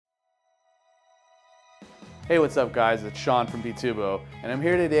Hey, what's up guys? It's Sean from Bitubo, and I'm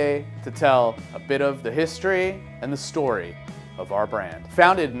here today to tell a bit of the history and the story of our brand.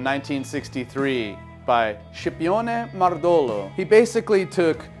 Founded in 1963 by Scipione Mardollo, he basically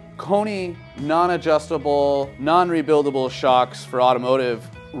took Koni non-adjustable, non-rebuildable shocks for automotive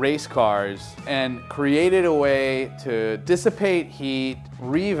race cars and created a way to dissipate heat,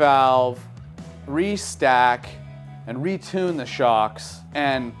 revalve, restack, and retune the shocks,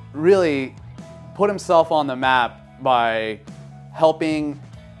 and really put himself on the map by helping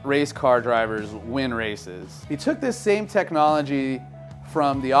race car drivers win races. He took this same technology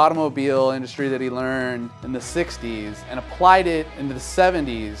from the automobile industry that he learned in the 60s and applied it into the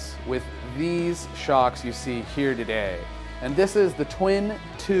 70s with these shocks you see here today. And this is the twin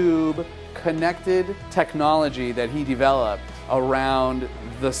tube connected technology that he developed around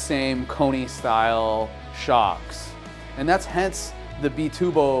the same Koni style shocks. And that's hence the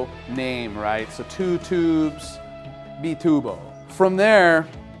Bitubo name, right? So two tubes, Bitubo. From there,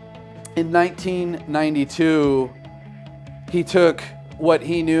 in 1992, he took what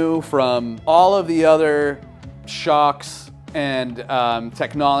he knew from all of the other shocks and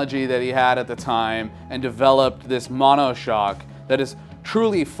technology that he had at the time and developed this monoshock that is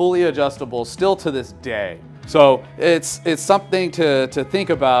truly fully adjustable still to this day. So it's something to think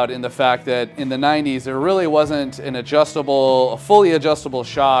about in the fact that in the 90s there really wasn't a fully adjustable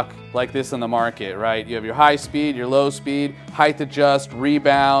shock like this in the market, right? You have your high speed, your low speed, height adjust,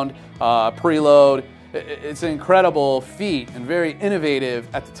 rebound, preload. It's an incredible feat and very innovative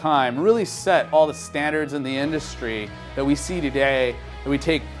at the time. Really set all the standards in the industry that we see today that we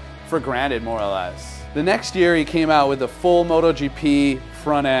take for granted more or less. The next year he came out with a full MotoGP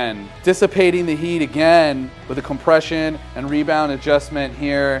front end, dissipating the heat again with a compression and rebound adjustment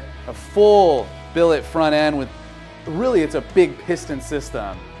here, a full billet front end with really it's a big piston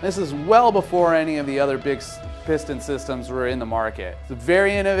system. This is well before any of the other big piston systems were in the market. It's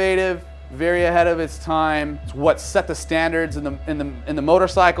very innovative, very ahead of its time. It's what set the standards in the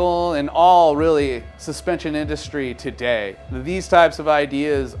motorcycle and all really suspension industry today. These types of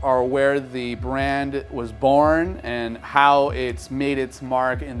ideas are where the brand was born and how it's made its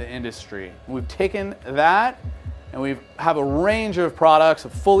mark in the industry. We've taken that and we have a range of products,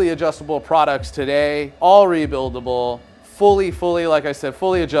 of fully adjustable products today, all rebuildable, fully, like I said,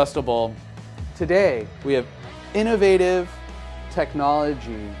 fully adjustable. Today, we have innovative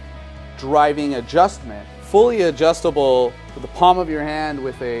technology driving adjustment, fully adjustable with the palm of your hand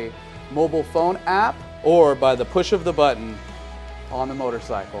with a mobile phone app or by the push of the button on the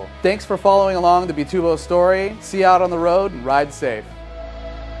motorcycle. Thanks for following along the Bitubo story. See you out on the road and ride safe.